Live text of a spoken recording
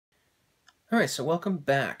Alright, so welcome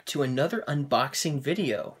back to another unboxing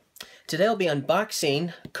video. Today I'll be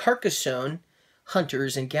unboxing Carcassonne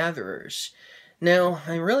Hunters and Gatherers. Now,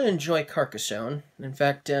 I really enjoy Carcassonne. In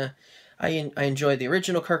fact, I enjoy the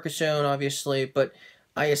original Carcassonne, obviously, but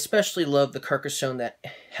I especially love the Carcassonne that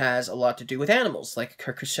has a lot to do with animals, like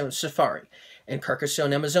Carcassonne Safari and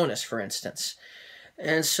Carcassonne Amazonas, for instance.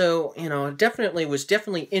 And so, I was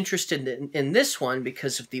definitely interested in this one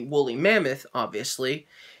because of the woolly mammoth, obviously,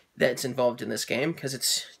 that's involved in this game, because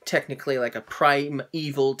it's technically like a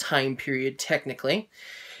primeval time period, technically.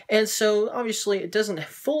 And so, obviously, it doesn't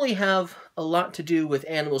fully have a lot to do with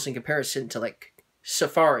animals in comparison to, like,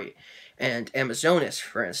 Safari and Amazonas,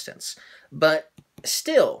 for instance. But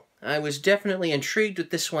still, I was definitely intrigued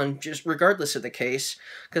with this one, just regardless of the case,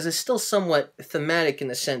 because it's still somewhat thematic in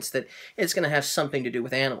the sense that it's going to have something to do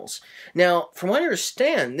with animals. Now, from what I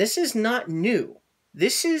understand, this is not new.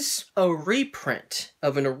 This is a reprint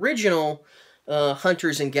of an original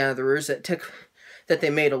Hunters and Gatherers that they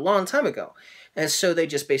made a long time ago. And so they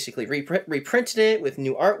just basically reprinted it with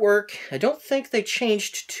new artwork. I don't think they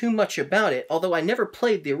changed too much about it, although I never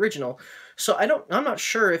played the original, so I'm not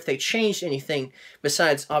sure if they changed anything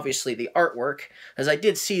besides, obviously, the artwork, as I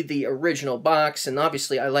did see the original box, and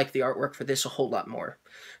obviously I like the artwork for this a whole lot more.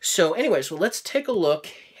 So anyways, well, let's take a look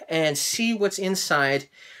and see what's inside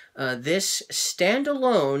this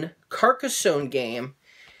standalone Carcassonne game.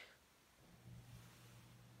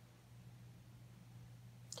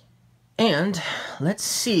 And let's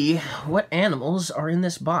see what animals are in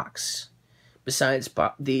this box, besides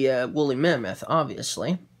the woolly mammoth,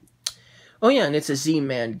 obviously. Oh yeah, and it's a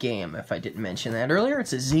Z-Man game, if I didn't mention that earlier.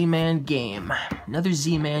 It's a Z-Man game. Another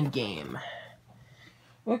Z-Man game.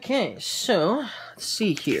 Okay, so, let's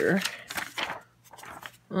see here.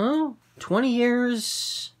 Oh, 20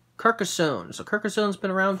 years... Carcassonne. So Carcassonne's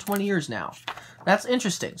been around 20 years now. That's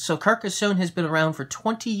interesting. So Carcassonne has been around for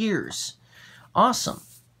 20 years. Awesome.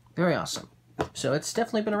 Very awesome. So it's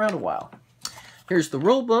definitely been around a while. Here's the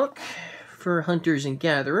rule book for Hunters and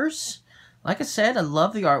Gatherers. Like I said, I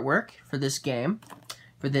love the artwork for this game,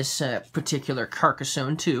 for this particular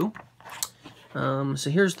Carcassonne 2. So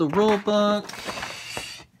here's the rule book.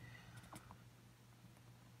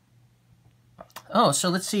 Oh, so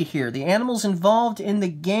let's see here. The animals involved in the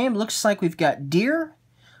game, looks like we've got deer,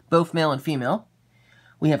 both male and female.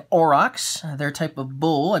 We have aurochs, their type of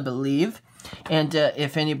bull, I believe. And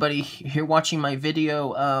if anybody here watching my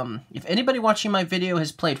video,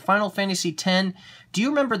 has played Final Fantasy X, do you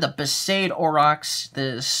remember the Besaid Aurochs,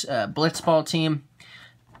 this Blitzball team?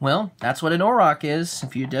 Well, that's what an auroch is.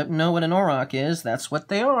 If you don't know what an auroch is, that's what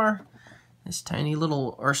they are. This tiny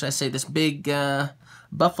little, or should I say this big...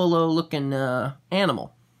 buffalo-looking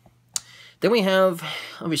animal. Then we have,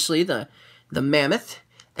 obviously, the mammoth,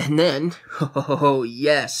 and then, oh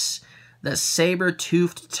yes, the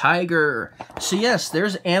saber-toothed tiger. So yes,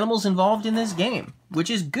 there's animals involved in this game, which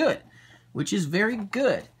is good, which is very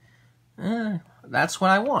good. That's what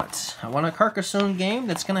I want. I want a Carcassonne game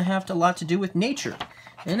that's going to have a lot to do with nature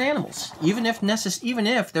and animals, even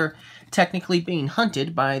if they're technically being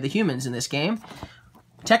hunted by the humans in this game.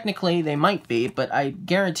 Technically, they might be, but I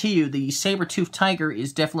guarantee you the saber-toothed tiger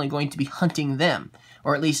is definitely going to be hunting them.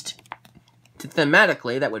 Or at least,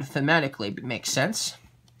 thematically, that would thematically make sense.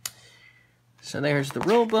 So there's the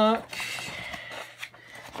rule book.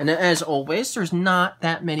 And as always, there's not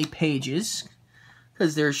that many pages,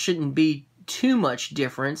 because there shouldn't be too much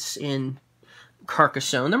difference in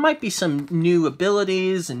Carcassonne. There might be some new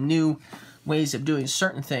abilities and new ways of doing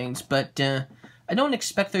certain things, but... I don't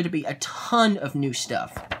expect there to be a ton of new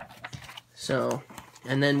stuff. So,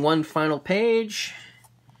 and then one final page.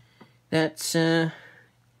 That's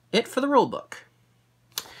it for the rulebook.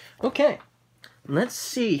 Okay, let's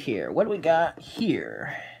see here. What do we got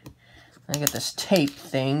here? I got this tape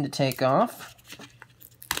thing to take off.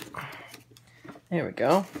 There we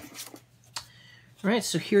go. Alright,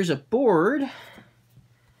 so here's a board.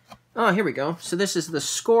 Oh, here we go. So this is the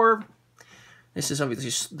score... This is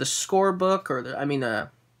obviously the scorebook, or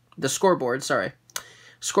the scoreboard, sorry.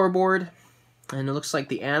 Scoreboard, and it looks like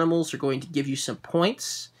the animals are going to give you some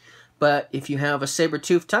points, but if you have a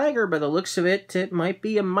saber-toothed tiger, by the looks of it, it might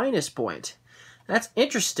be a minus point. That's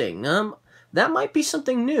interesting. That might be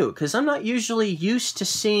something new, because I'm not usually used to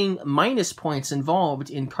seeing minus points involved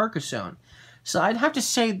in Carcassonne. So I'd have to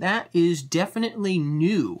say that is definitely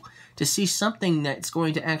new, to see something that's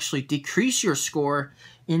going to actually decrease your score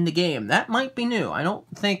in the game. That might be new. I don't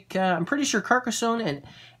think, I'm pretty sure Carcassonne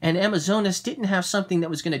and Amazonas didn't have something that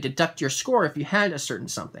was going to deduct your score if you had a certain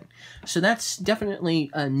something. So that's definitely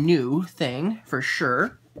a new thing, for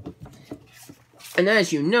sure. And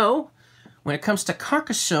as you know, When it comes to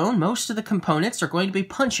Carcassonne, most of the components are going to be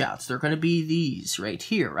punch-outs. They're going to be these right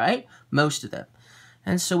here, right? Most of them.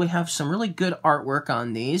 And so we have some really good artwork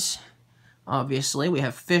on these. Obviously, we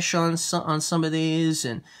have fish on some of these,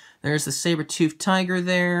 and there's the saber-toothed tiger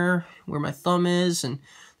there, where my thumb is, and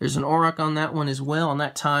there's an auroch on that one as well, on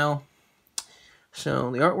that tile. So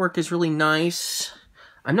the artwork is really nice.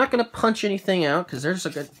 I'm not going to punch anything out,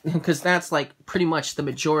 because that's like pretty much the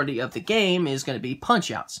majority of the game is going to be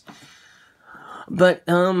punch-outs. But,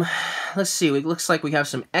 let's see, it looks like we have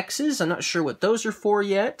some X's. I'm not sure what those are for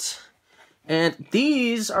yet. And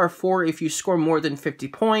these are for if you score more than 50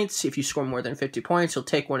 points. If you score more than 50 points, you'll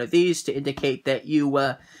take one of these to indicate that you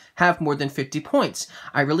have more than 50 points.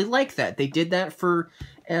 I really like that. They did that for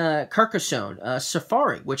Carcassonne,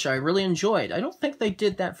 Safari, which I really enjoyed. I don't think they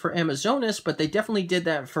did that for Amazonas, but they definitely did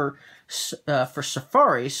that for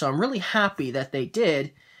Safari, so I'm really happy that they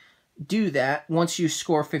did do that. Once you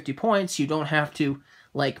score 50 points, you don't have to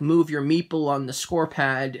like move your meeple on the score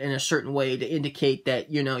pad in a certain way to indicate that,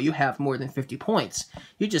 you know, you have more than 50 points.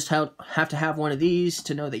 You just have to have one of these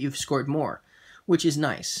to know that you've scored more, which is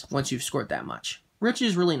nice once you've scored that much. Which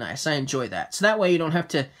is really nice. I enjoy that. So that way you don't have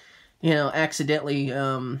to, you know, accidentally,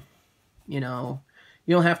 you know,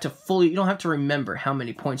 you don't have to remember how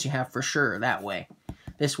many points you have for sure that way.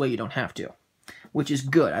 This way you don't have to, which is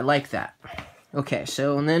good. I like that. Okay,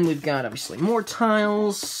 so, and then we've got, obviously, more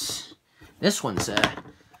tiles. This one's,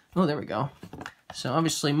 oh, there we go. So,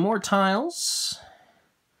 obviously, more tiles.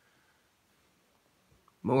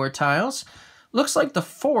 More tiles. Looks like the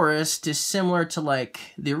forest is similar to, like,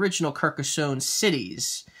 the original Carcassonne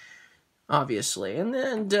cities, obviously. And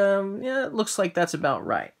then, yeah, it looks like that's about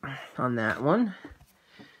right on that one.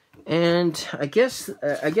 And I guess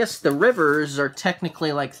the rivers are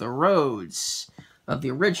technically like the roads of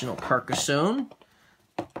the original Carcassonne,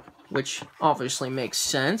 which obviously makes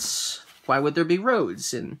sense. Why would there be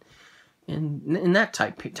roads in that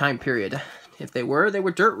time period? If they were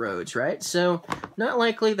dirt roads, right? So not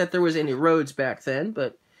likely that there was any roads back then,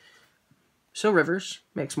 but so rivers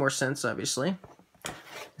makes more sense, obviously.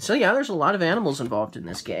 So yeah, there's a lot of animals involved in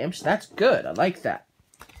this game, so that's good. I like that.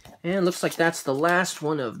 And it looks like that's the last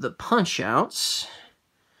one of the punch-outs.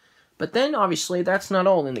 But then, obviously, that's not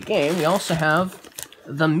all in the game. We also have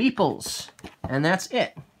the meeples, and that's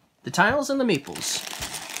it. The tiles and the meeples.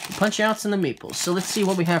 The punch-outs and the meeples. So let's see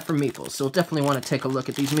what we have for meeples. So we'll definitely want to take a look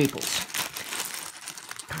at these meeples.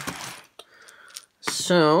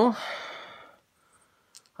 So,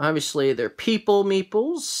 obviously, they're people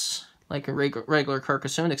meeples, like a regular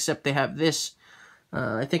Carcassonne, except they have this,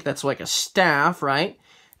 I think that's like a staff, right?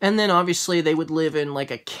 And then, obviously, they would live in, like,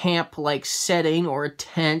 a camp-like setting or a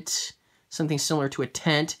tent, something similar to a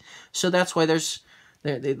tent. So that's why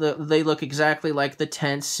they look exactly like the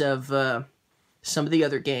tents of some of the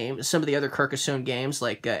other games, some of the other Carcassonne games,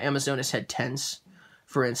 like Amazonas had tents,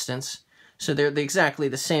 for instance. So they're exactly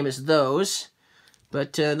the same as those.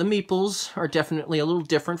 But the meeples are definitely a little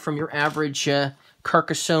different from your average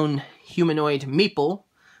Carcassonne humanoid meeple,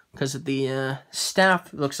 because of the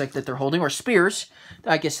staff looks like that they're holding, or spears.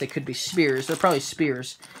 I guess they could be spears. They're probably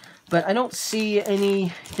spears. But I don't see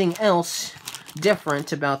anything else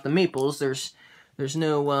different about the meeples. There's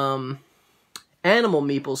no animal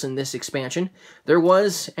meeples in this expansion. There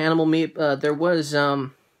was animal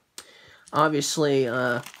obviously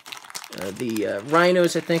the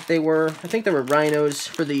rhinos. I think they were rhinos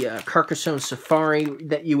for the Carcassonne Safari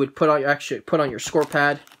that you would put on your score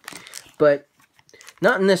pad, but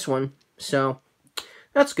not in this one. So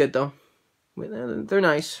that's good though. They're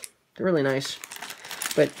nice. They're really nice.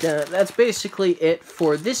 But that's basically it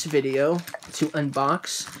for this video to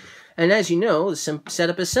unbox. And as you know, the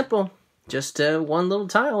setup is simple. Just one little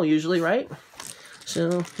tile usually, right?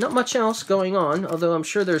 So not much else going on, although I'm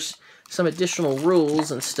sure there's some additional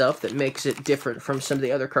rules and stuff that makes it different from some of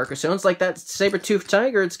the other Carcassonnes. Like that saber-toothed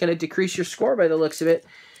tiger, it's going to decrease your score by the looks of it.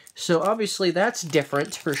 So obviously that's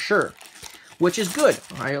different for sure, which is good.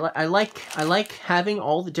 I like having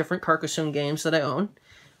all the different Carcassonne games that I own,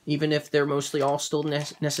 even if they're mostly all still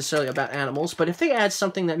necessarily about animals. But if they add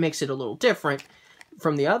something that makes it a little different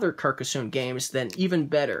from the other Carcassonne games, then even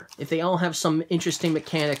better. If they all have some interesting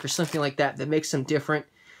mechanic or something like that that makes them different,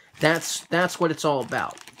 that's what it's all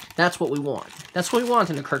about. That's what we want. That's what we want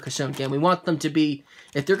in a Carcassonne game. We want them to be,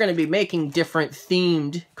 if they're going to be making different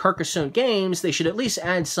themed Carcassonne games, they should at least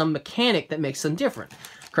add some mechanic that makes them different.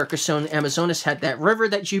 Carcassonne Amazonas had that river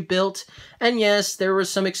that you built, and yes, there were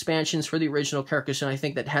some expansions for the original Carcassonne, I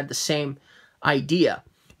think, that had the same idea.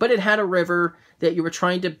 But it had a river that you were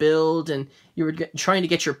trying to build, and you were trying to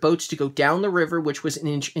get your boats to go down the river, which was an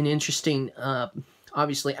interesting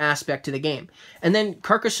obviously, aspect to the game. And then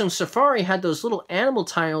Carcassonne Safari had those little animal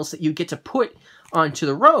tiles that you get to put onto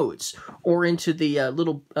the roads or into the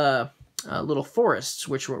little forests,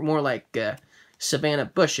 which were more like savanna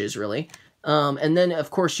bushes, really. And then,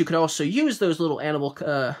 of course, you could also use those little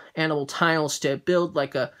animal tiles to build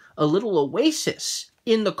like a little oasis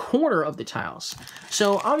in the corner of the tiles.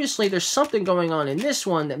 So obviously there's something going on in this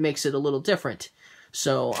one that makes it a little different.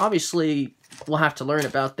 So obviously we'll have to learn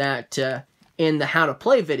about that in the how to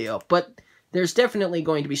play video, but there's definitely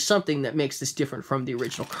going to be something that makes this different from the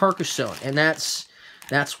original Carcassonne, and that's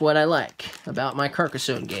what I like about my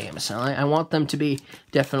Carcassonne games. I want them to be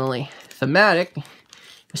definitely thematic,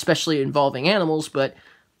 especially involving animals, but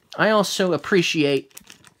I also appreciate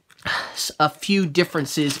a few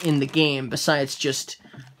differences in the game besides just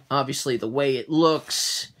obviously the way it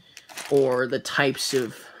looks or the types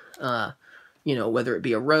of whether it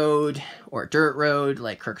be a road or a dirt road,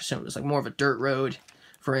 like Carcassonne was like more of a dirt road,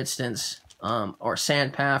 for instance, or a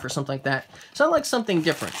sand path or something like that. So I like something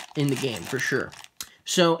different in the game for sure.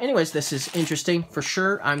 So anyways, this is interesting for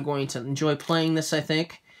sure. I'm going to enjoy playing this, I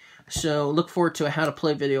think. So look forward to a how to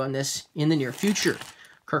play video on this in the near future.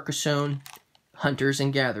 Carcassonne Hunters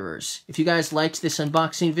and Gatherers. If you guys liked this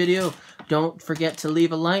unboxing video, don't forget to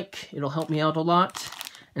leave a like. It'll help me out a lot.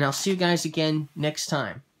 And I'll see you guys again next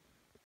time.